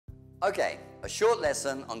Okay, a short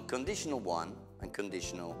lesson on conditional 1 and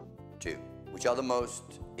conditional 2, which are the most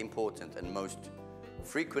important and most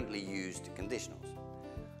frequently used conditionals.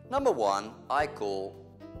 Number 1, I call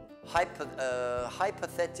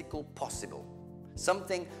hypothetical possible.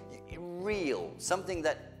 Something real, something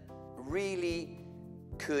that really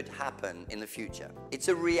could happen in the future. It's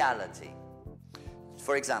a reality.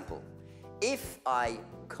 For example, if I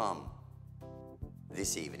come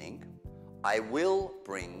this evening, I will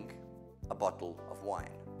bring a bottle of wine.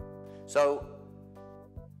 So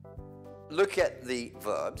look at the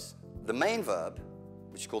verbs. The main verb,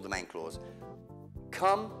 which is called the main clause,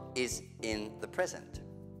 come is in the present.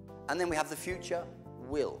 And then we have the future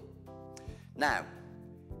will. Now,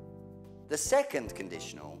 the second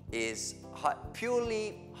conditional is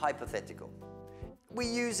purely hypothetical. We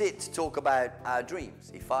use it to talk about our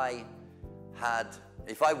dreams. If I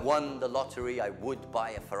won the lottery, I would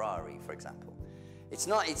buy a Ferrari, for example. It's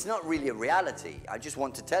not really a reality. I just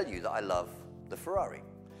want to tell you that I love the Ferrari.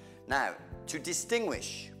 Now, to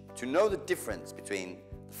distinguish, to know the difference between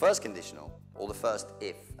the first conditional, or the first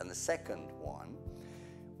if, and the second one,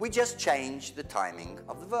 we just change the timing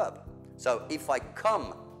of the verb. So if I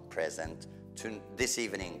come present to this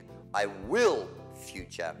evening, I will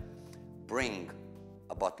future bring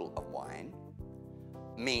a bottle of wine,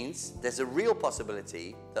 means there's a real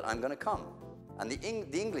possibility that I'm going to come. And the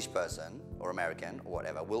English person, or American, or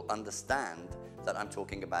whatever, will understand that I'm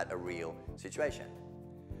talking about a real situation.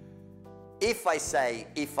 If I say,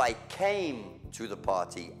 if I came to the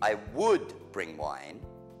party, I would bring wine,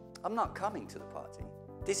 I'm not coming to the party.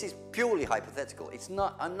 This is purely hypothetical.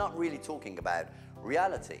 I'm not really talking about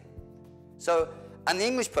reality. So, and the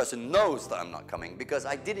English person knows that I'm not coming because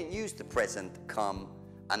I didn't use the present come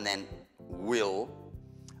and then will.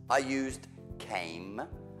 I used came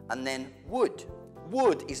and then would.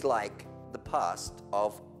 Would is like the past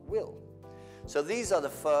of will. So these are the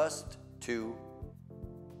first two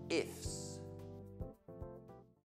ifs.